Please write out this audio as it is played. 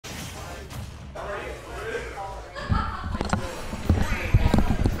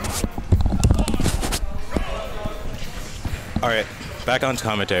All right, back on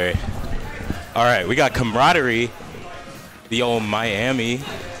commentary. All right, we got Camaradie, the old Miami,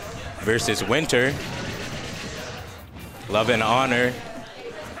 versus Winter. Love and Honor.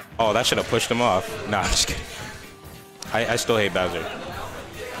 Oh, that should have pushed him off. Nah, I'm just kidding. I still hate Bowser.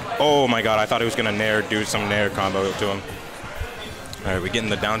 Oh my god, I thought he was gonna do some nair combo to him. All right, we're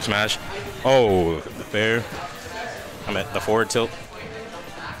getting the down smash. Oh, the fair. I'm at the forward tilt.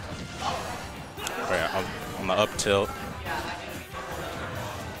 All right, on the up tilt.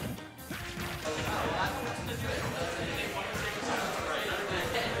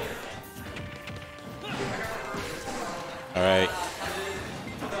 All right.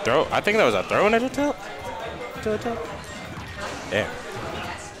 Throw. I think that was a throw into the tilt. Damn.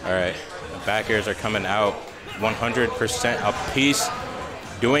 All right. The back airs are coming out 100% a piece.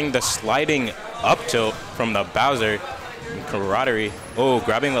 Doing the sliding up tilt from the Bowser. And Camaradie. Oh,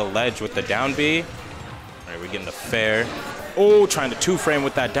 grabbing the ledge with the down B. All right, we're getting the fair. Oh, trying to two-frame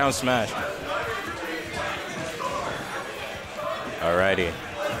with that down smash. Alrighty.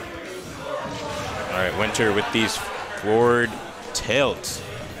 All right, Winter with these forward tilts.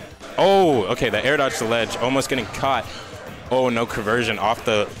 Oh, okay, the air dodge to ledge, almost getting caught. Oh, no conversion off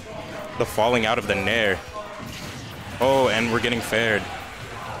the falling out of the nair. Oh, and we're getting faired.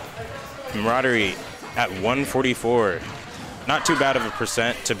 Camaradie at 144. Not too bad of a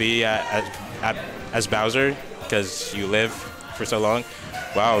percent to be as Bowser, because you live for so long.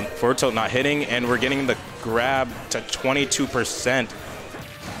 Wow, forward tilt not hitting, and we're getting the grab to 22%.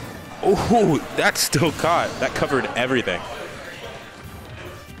 Oh, that's still caught. That covered everything.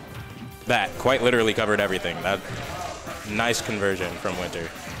 That quite literally covered everything. That nice conversion from Winter.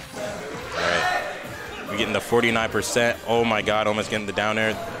 All right, we're getting the 49%. Oh my god, almost getting the down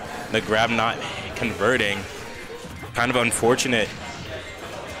air. The grab not converting. Kind of unfortunate.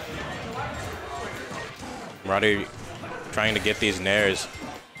 Camaradie trying to get these nairs.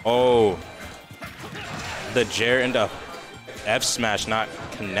 Oh, the Jair into F smash not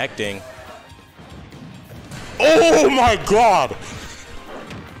connecting. Oh my god!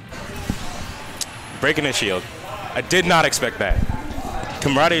 Breaking his shield. I did not expect that.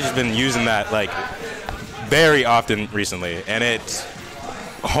 Camaradie's been using that like very often recently, and it's,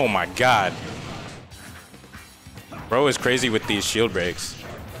 oh my god. Bro is crazy with these shield breaks.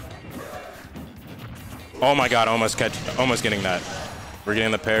 Oh my god, almost getting that. We're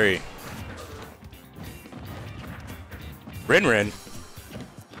getting the parry. Rin.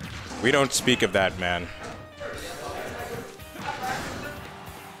 We don't speak of that, man.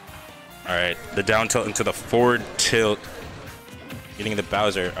 All right, the down tilt into the forward tilt. Getting the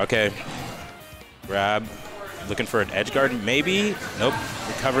Bowser. Okay. Grab. Looking for an edge guard, maybe? Nope.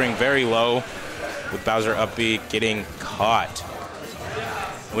 Recovering very low with Bowser up B getting caught.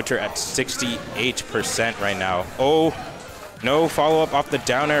 Winter at 68% right now. Oh, no follow-up off the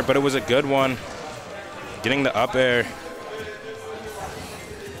down air, but it was a good one. Getting the up air.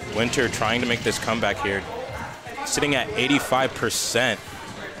 Winter trying to make this comeback here. Sitting at 85%.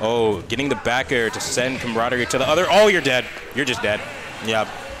 Oh, getting the back air to send Camaradie to the other. Oh, you're dead. You're just dead. Yep.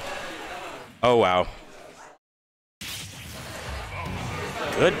 Oh, wow.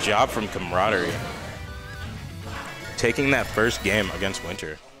 Good job from Camaradie. Taking that first game against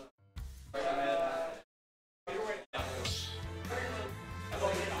Winter.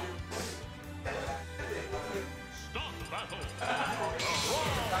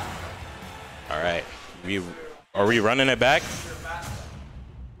 All right. Are we running it back?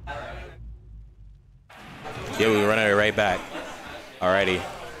 Yeah, we're running it right back. Alrighty.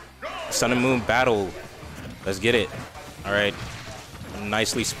 Sun and Moon battle. Let's get it. All right.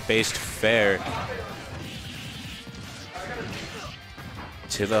 Nicely spaced fair.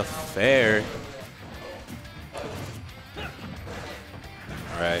 To the fair.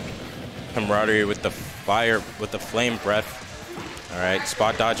 All right. Camaradie with the fire, with the flame breath. All right,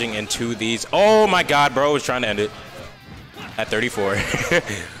 spot dodging into these. Oh my god, bro was trying to end it at 34.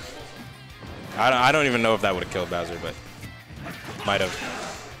 I don't even know if that would have killed Bowser, but might have.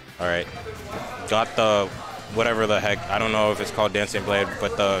 All right, got the whatever the heck. I don't know if it's called Dancing Blade,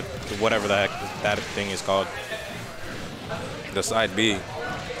 but the whatever the heck that thing is called. The side B.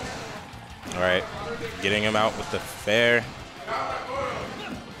 All right, getting him out with the fair.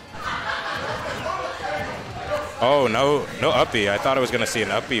 Oh, no up B. I thought I was going to see an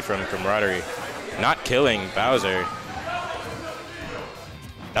up B from Camaradie. Not killing Bowser.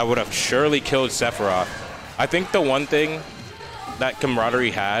 That would have surely killed Sephiroth. I think the one thing that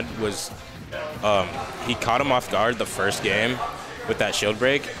Camaradie had was he caught him off guard the first game with that shield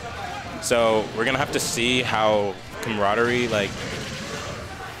break. So we're going to have to see how Camaradie, like,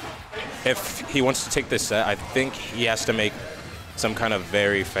 if he wants to take this set, I think he has to make some kind of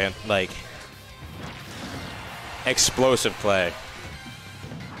very explosive play.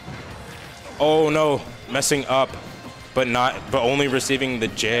 Oh no, messing up, but only receiving the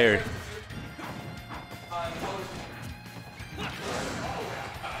Jair.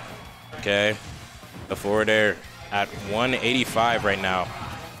 Okay, the forward air at 185 right now.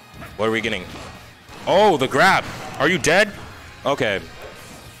 What are we getting? Oh, the grab. Are you dead? Okay.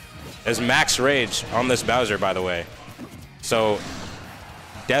 There's max rage on this Bowser, by the way. So,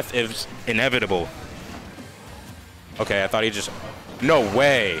 death is inevitable. Okay, I thought he just... No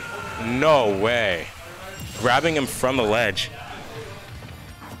way. No way. Grabbing him from the ledge.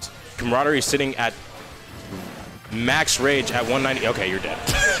 Camaradie sitting at max rage at 190. Okay, you're dead.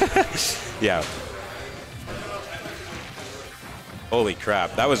 Yeah. Holy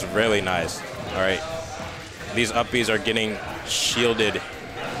crap, that was really nice. All right. These up Bs are getting shielded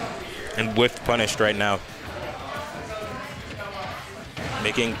and whiff punished right now,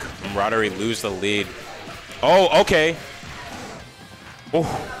 making Camaradie lose the lead. Oh, okay. Oh,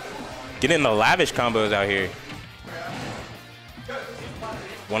 getting the lavish combos out here.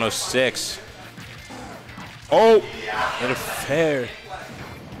 106. Oh, interfere.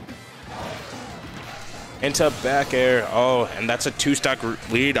 Into back air. Oh, and that's a 2-stock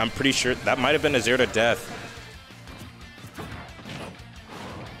lead. I'm pretty sure that might have been a 0 to death.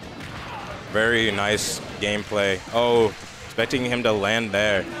 Very nice gameplay. Oh, expecting him to land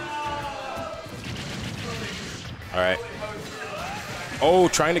there. All right. Oh,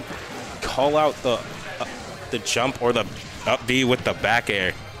 trying to call out the jump or the up B with the back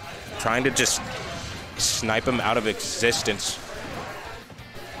air. Trying to just snipe him out of existence.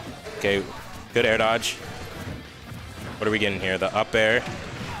 Okay, good air dodge. What are we getting here? The up air.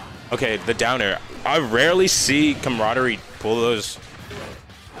 Okay, the down air. I rarely see Camaradie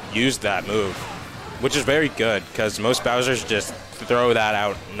use that move, which is very good because most Bowsers just throw that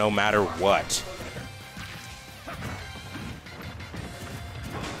out no matter what.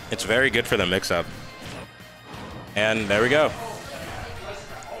 It's very good for the mix-up. And there we go.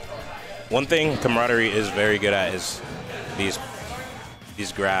 One thing Camaradie is very good at is these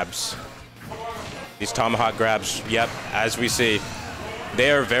grabs. These tomahawk grabs, yep, as we see,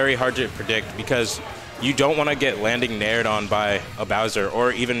 they are very hard to predict because you don't want to get landing nared on by a Bowser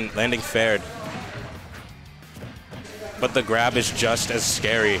or even landing fared. But the grab is just as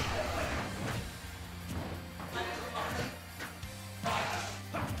scary.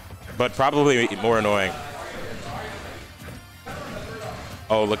 But probably more annoying.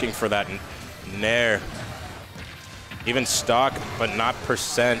 Oh, looking for that nair. Even stock, but not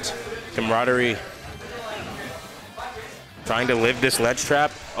percent. Camaradie trying to live this ledge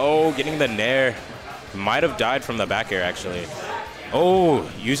trap. Oh, getting the nair. Might have died from the back air, actually. Oh,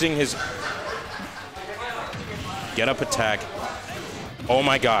 using his get up attack. Oh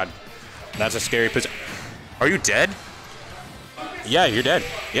my god. That's a scary position. Are you dead? Yeah, you're dead.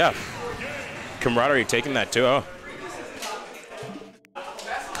 Yeah. Camaradie taking that too. Oh.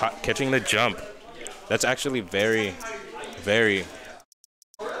 Catching the jump. That's actually very, very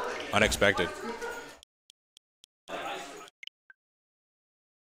unexpected.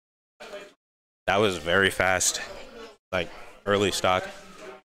 That was very fast. Like, early stock.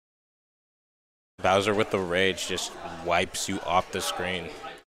 Bowser with the rage just wipes you off the screen.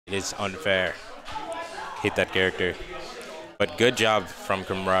 It is unfair. Hate that character. But good job from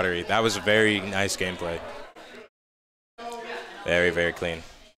Camaradie. That was very nice gameplay. Very, very clean.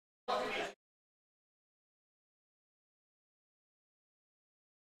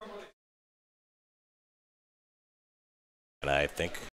 And I think